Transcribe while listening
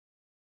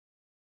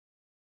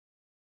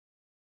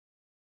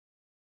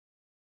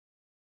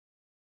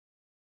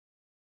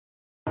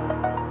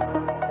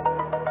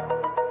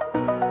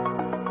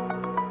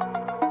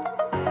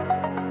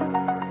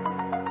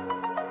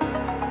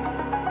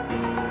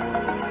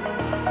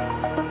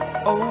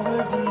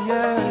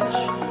edge,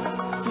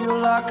 feel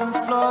like I'm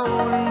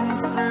floating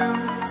through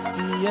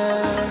the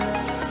air.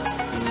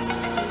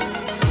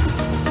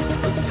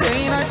 The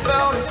pain I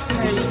felt is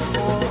paid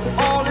for,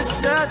 all is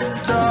said and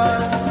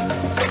done.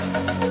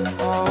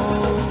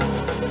 Oh,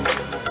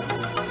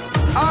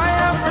 I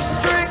am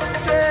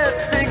restricted,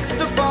 fixed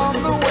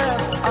upon the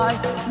web. I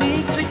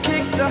need to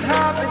kick the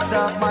habit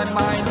that my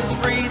mind is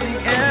breathing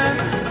in.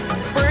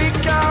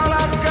 Break out,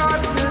 I've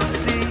got to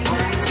see.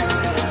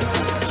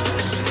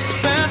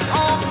 Spent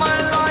all my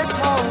life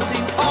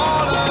holding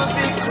all of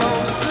it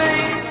closely.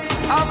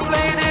 I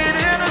played it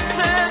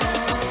innocent,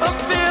 a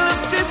feel of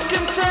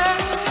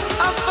discontent.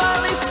 I'm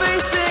finally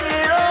facing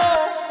it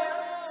all,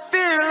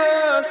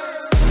 fearless.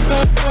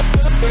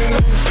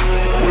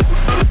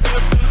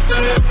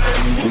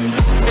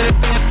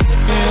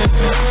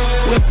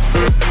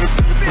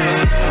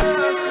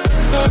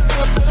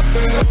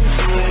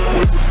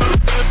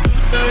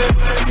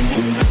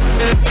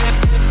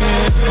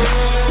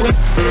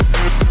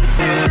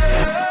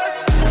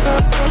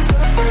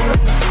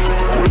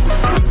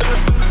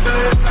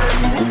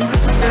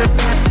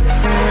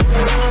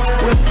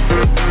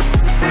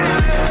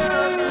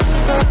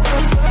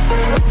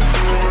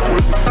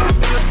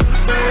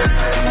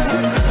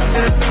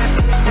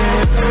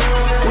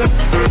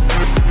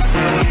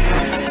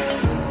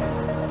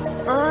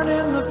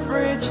 Burning the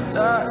bridge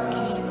that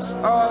keeps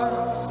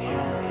us.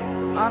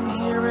 I'm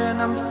here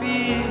and I'm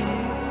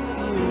feeling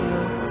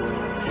fearless.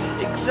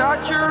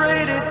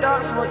 Exaggerated,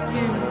 that's what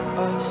you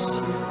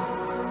assume.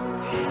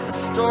 The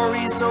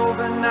story's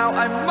over now,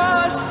 I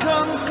must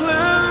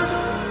conclude.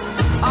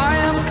 I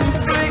am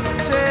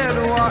conflicted,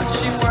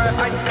 watching where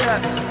I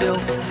step still,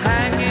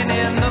 hanging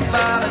in the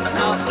balance.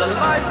 Not the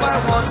life I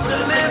want to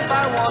live,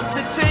 I want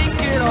to take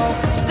it all.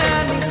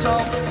 Standing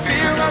tall,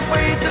 fear I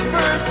weighed the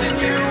person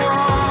you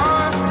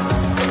are.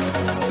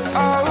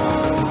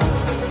 Oh,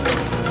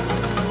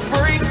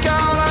 break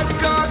out, I've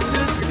got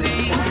to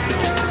see.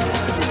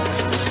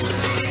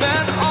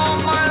 Spent all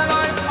my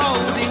life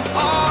holding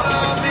all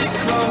of it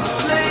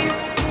closely.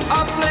 I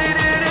played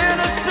it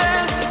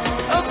innocent,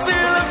 a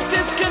feel of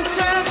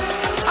discontent.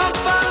 I'm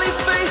finally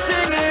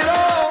facing it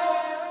all,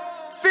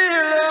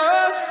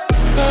 fearless.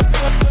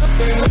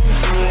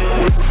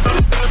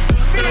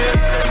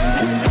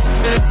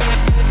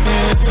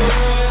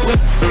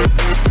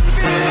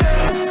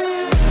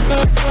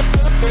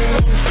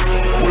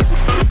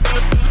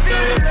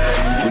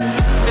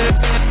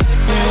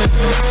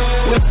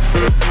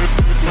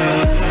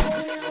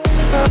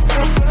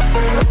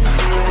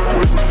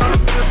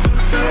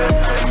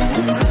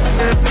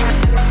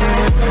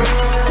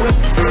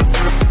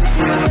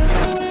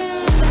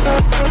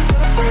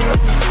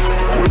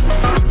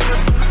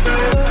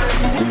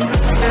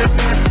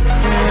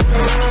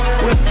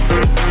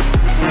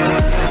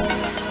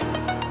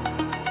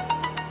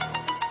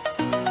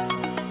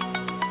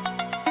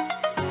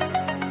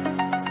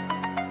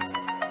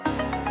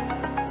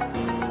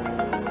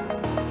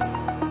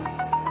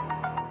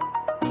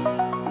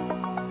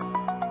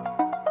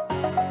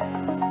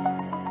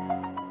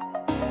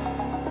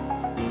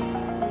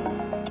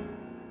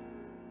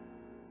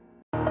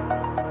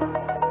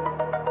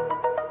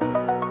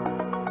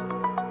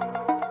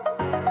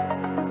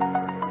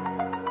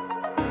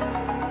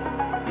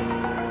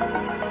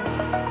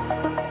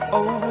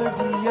 Over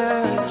the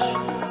edge,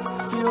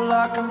 feel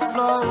like I'm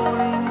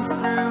floating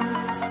through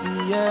the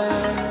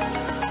air.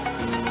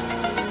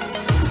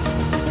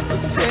 The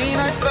pain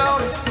I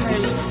felt is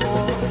paid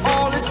for,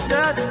 all is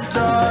said and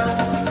done.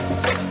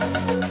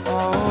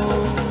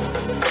 Oh,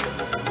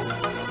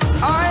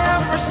 I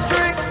am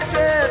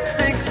restricted,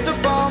 fixed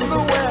upon the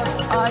web.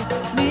 I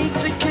need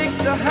to kick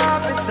the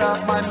habit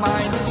that my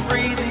mind is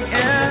breathing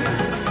in.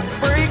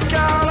 Break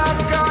out,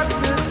 I've got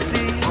to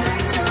see.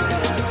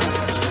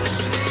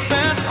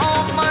 Spent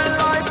all my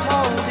life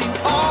holding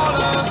all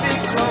of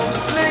it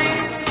closely.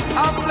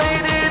 I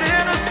played it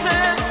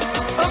innocent,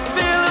 a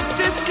feel of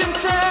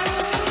discontent.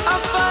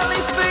 I'm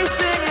finally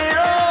facing it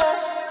all,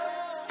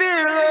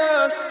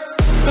 fearless.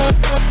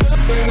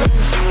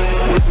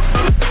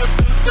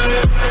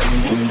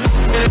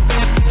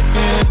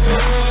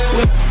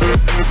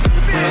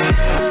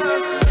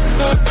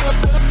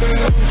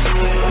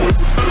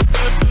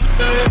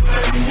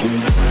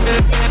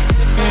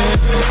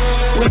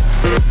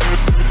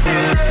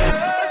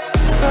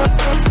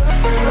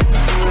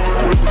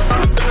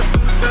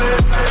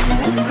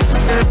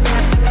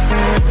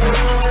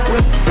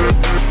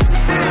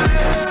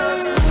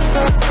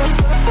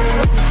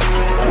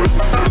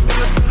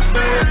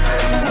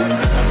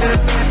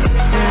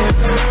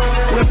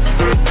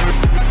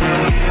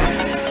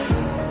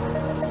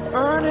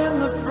 Burning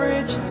the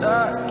bridge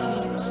that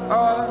keeps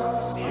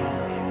us.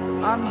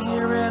 I'm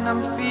here and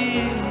I'm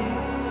feeling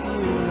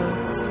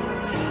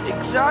fearless.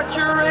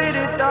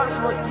 Exaggerated, that's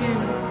what you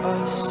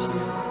assume.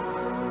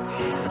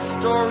 The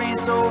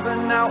story's over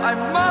now, I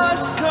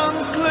must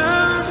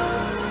conclude.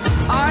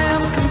 I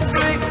am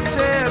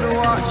conflicted,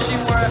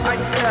 watching where I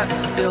step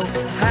still,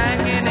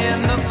 hanging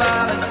in the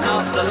balance.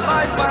 Not the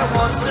life I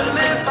want to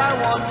live, I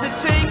want to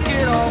take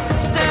it all.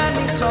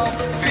 Standing tall,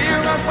 fear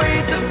I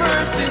weighed the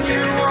missing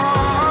you